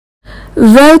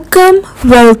Welcome,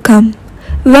 welcome,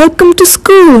 welcome to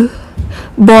school.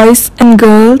 Boys and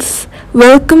girls,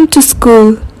 welcome to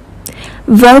school.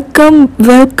 Welcome,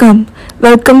 welcome,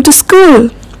 welcome to school.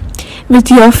 With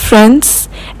your friends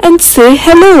and say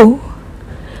hello.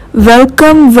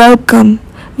 Welcome, welcome,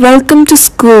 welcome to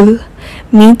school.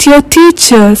 Meet your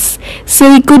teachers,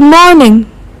 say good morning.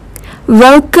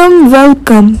 Welcome,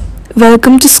 welcome,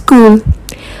 welcome to school.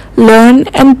 Learn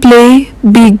and play,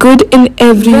 be good in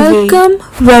every way.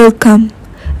 Welcome, welcome,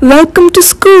 welcome to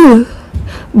school.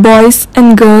 Boys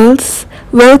and girls,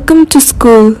 welcome to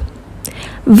school.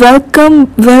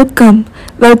 Welcome, welcome,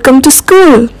 welcome to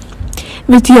school.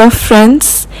 With your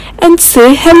friends and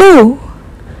say hello.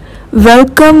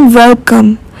 Welcome,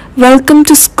 welcome, welcome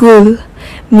to school.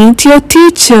 Meet your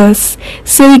teachers,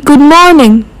 say good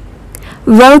morning.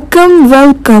 Welcome,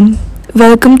 welcome,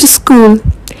 welcome to school.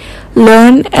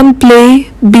 Learn and play,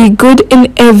 be good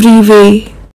in every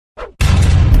way.